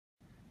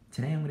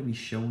Today I'm going to be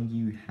showing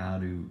you how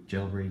to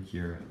jailbreak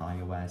your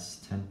iOS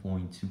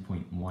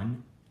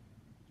 10.2.1.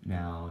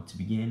 Now, to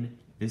begin,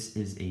 this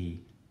is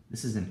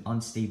an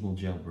unstable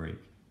jailbreak.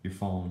 Your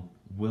phone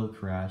will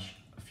crash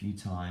a few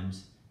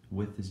times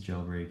with this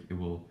jailbreak. It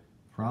will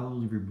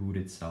probably reboot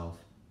itself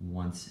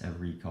once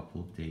every couple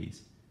of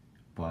days,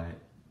 but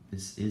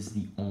this is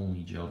the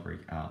only jailbreak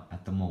out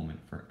at the moment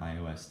for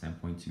iOS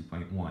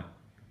 10.2.1.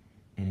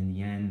 And in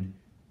the end,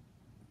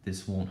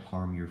 this won't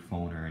harm your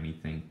phone or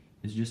anything.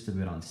 It's just a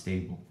bit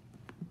unstable.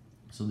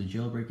 So the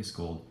jailbreak is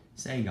called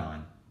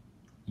SAIGON.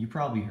 You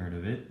probably heard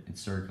of it.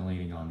 It's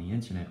circulating on the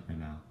internet right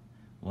now.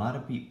 A lot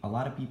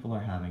of people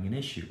are having an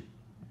issue.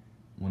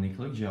 When they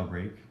click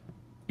jailbreak,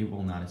 it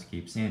will not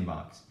escape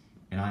sandbox.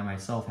 And I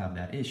myself have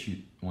that issue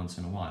once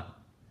in a while.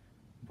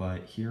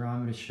 But here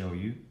I'm going to show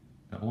you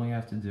that all you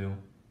have to do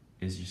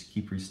is just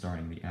keep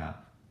restarting the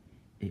app.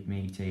 It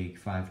may take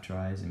 5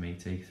 tries, it may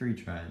take 3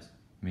 tries,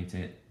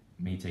 it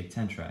may take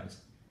 10 tries.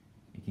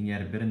 It can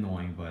get a bit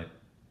annoying, but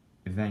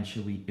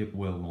eventually it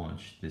will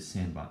launch this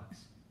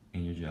sandbox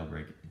and your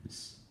jailbreak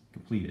is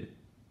completed.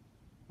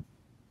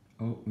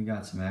 Oh, we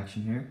got some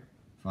action here,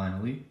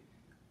 finally.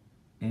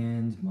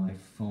 And my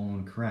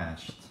phone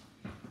crashed.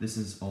 This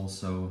is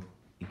also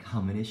a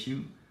common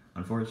issue.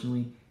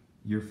 Unfortunately,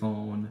 your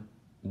phone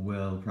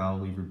will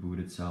probably reboot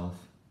itself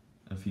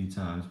a few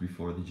times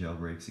before the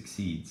jailbreak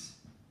succeeds.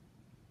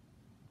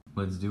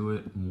 Let's do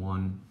it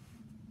one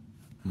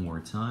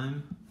more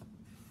time.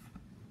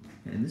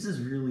 And this is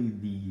really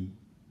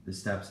the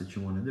steps that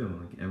you want to do.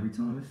 Like every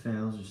time it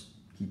fails, just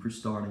keep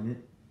restarting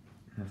it.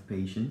 Have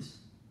patience.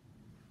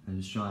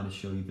 I'm just trying to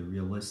show you the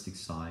realistic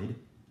side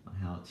on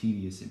how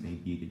tedious it may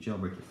be to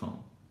jailbreak your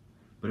phone.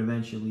 But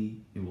eventually,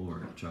 it will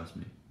work, trust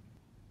me.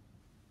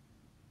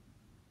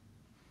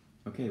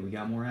 Okay, we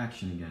got more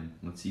action again.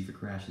 Let's see if it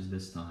crashes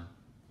this time.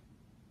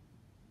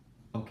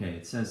 Okay,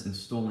 it says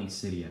installing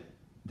Cydia.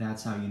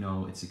 That's how you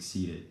know it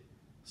succeeded.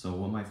 So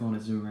what my phone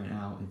is doing right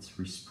now, it's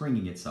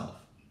respringing itself.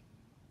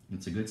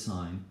 It's a good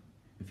sign.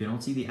 If you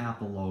don't see the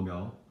Apple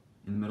logo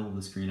in the middle of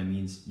the screen, that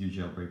means your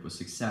jailbreak was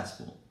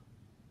successful.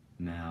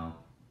 Now,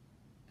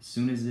 as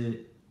soon as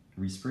it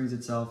resprings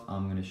itself,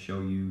 I'm going to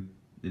show you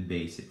the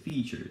basic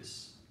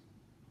features.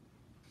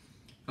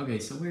 Okay,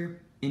 so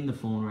we're in the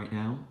phone right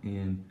now,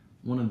 and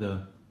one of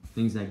the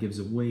things that gives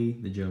away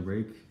the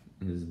jailbreak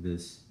is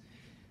this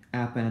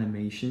app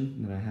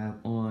animation that I have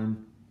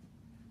on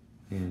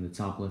in the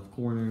top left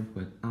corner,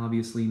 but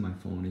obviously my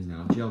phone is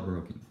now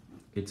jailbroken.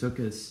 It took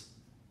us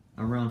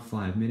around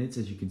 5 minutes,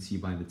 as you can see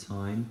by the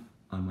time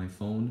on my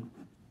phone.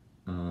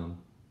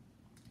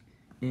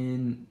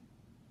 And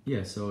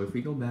yeah, so if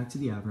we go back to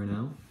the app right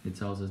now, it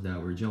tells us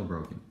that we're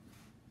jailbroken.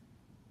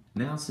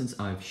 Now, since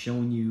I've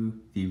shown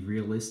you the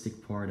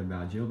realistic part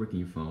about jailbreaking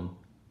your phone,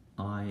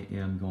 I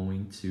am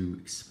going to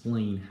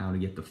explain how to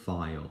get the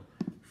file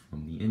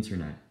from the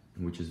internet,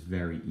 which is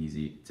very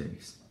easy. It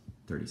takes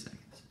 30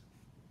 seconds.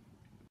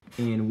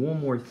 And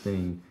one more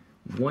thing,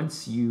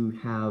 once you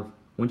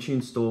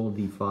install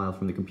the file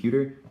from the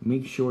computer,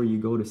 make sure you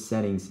go to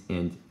settings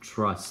and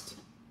trust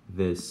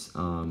this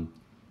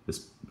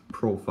this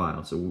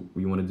profile. So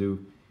what you want to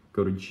do,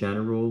 go to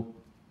general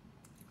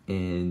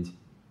and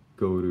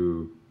go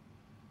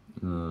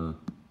to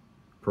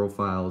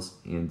profiles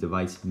and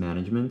device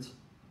management,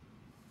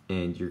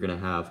 and you're gonna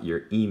have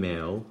your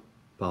email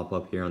pop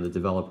up here on the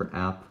developer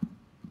app.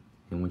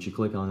 And once you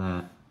click on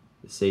that,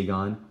 the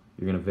SAIGON,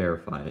 you're gonna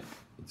verify it.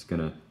 It's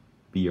gonna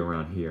be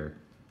around here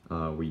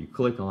where you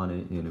click on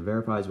it and it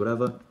verifies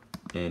whatever,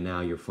 and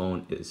now your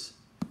phone is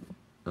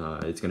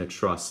it's gonna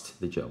trust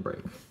the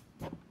jailbreak.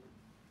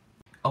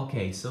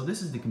 Okay, so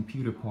this is the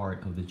computer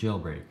part of the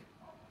jailbreak.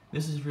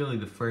 This is really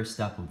the first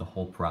step of the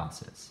whole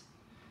process.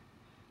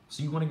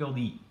 So you want to go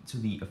to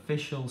the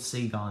official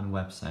SAIGON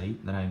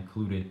website that I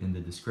included in the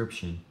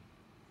description,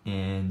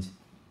 and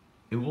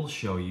it will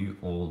show you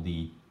all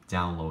the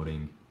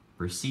downloading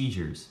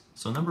procedures.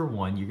 So number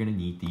one, you're going to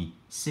need the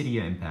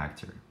Cydia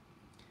impactor.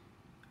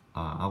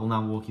 I will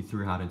not walk you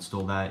through how to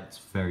install that. It's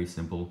very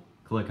simple.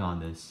 Click on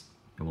this,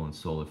 it will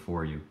install it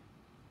for you.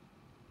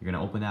 You're going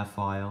to open that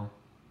file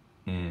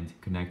and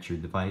connect your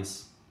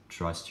device.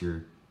 Trust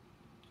your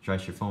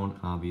phone,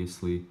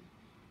 obviously.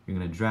 You're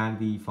going to drag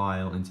the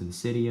file into the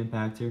Cydia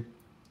impactor,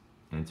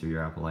 enter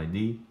your Apple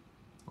ID,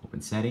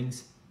 open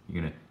settings.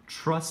 You're going to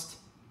trust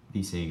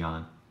the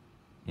SAIGON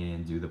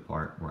and do the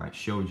part where I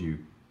showed you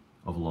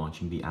of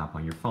launching the app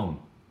on your phone.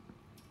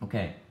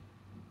 Okay,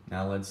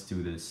 now let's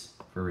do this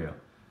for real.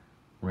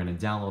 We're going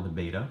to download the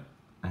beta.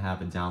 I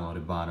have it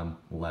downloaded bottom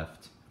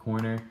left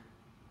corner.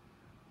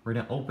 We're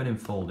going to open in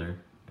folder,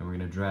 and we're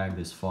going to drag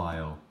this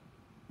file,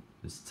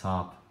 this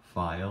top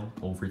file,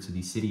 over to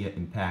the Cydia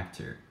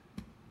impactor.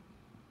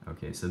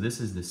 Okay, so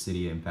this is the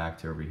Cydia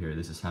impactor over here.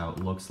 This is how it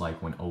looks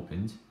like when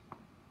opened.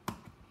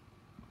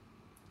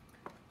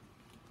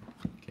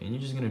 Okay, and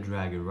you're just going to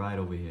drag it right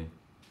over here.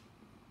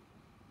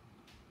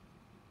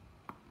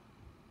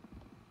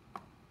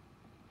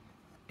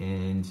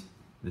 And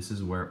this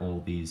is where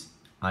all these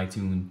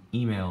iTunes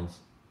emails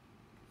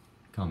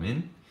come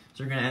in.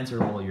 So you're going to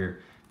enter all your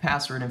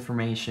password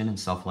information and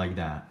stuff like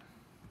that.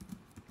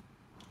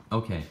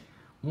 Okay,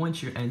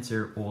 once you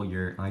enter all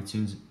your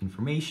iTunes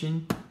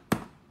information,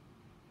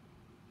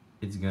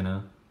 it's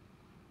gonna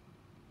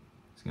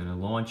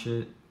launch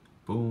it.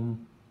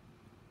 Boom.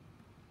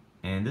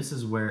 And this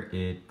is where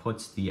it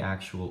puts the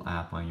actual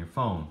app on your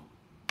phone.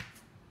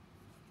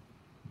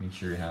 Make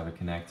sure you have it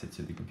connected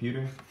to the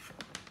computer.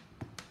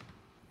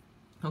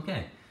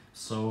 Okay,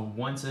 so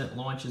once it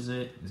launches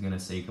it, it's gonna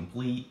say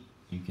complete.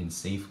 You can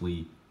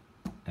safely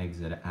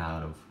exit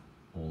out of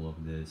all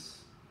of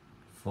this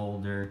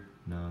folder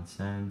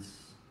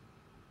nonsense.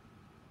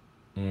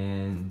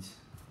 And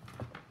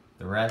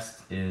the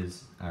rest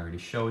is, I already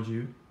showed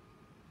you.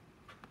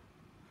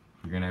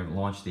 You're gonna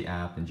launch the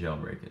app and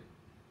jailbreak it.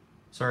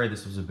 Sorry,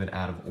 this was a bit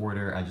out of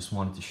order. I just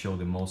wanted to show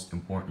the most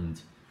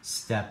important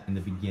step in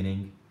the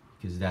beginning,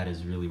 because that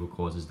is really what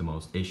causes the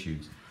most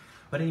issues.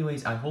 But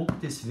anyways, I hope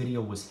this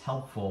video was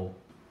helpful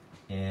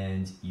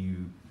and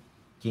you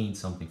gained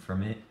something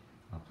from it.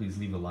 Please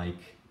leave a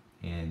like,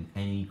 and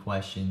any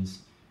questions,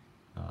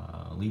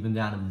 leave them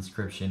down in the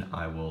description.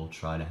 I will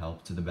try to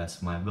help to the best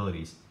of my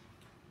abilities.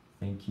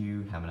 Thank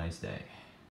you. Have a nice day.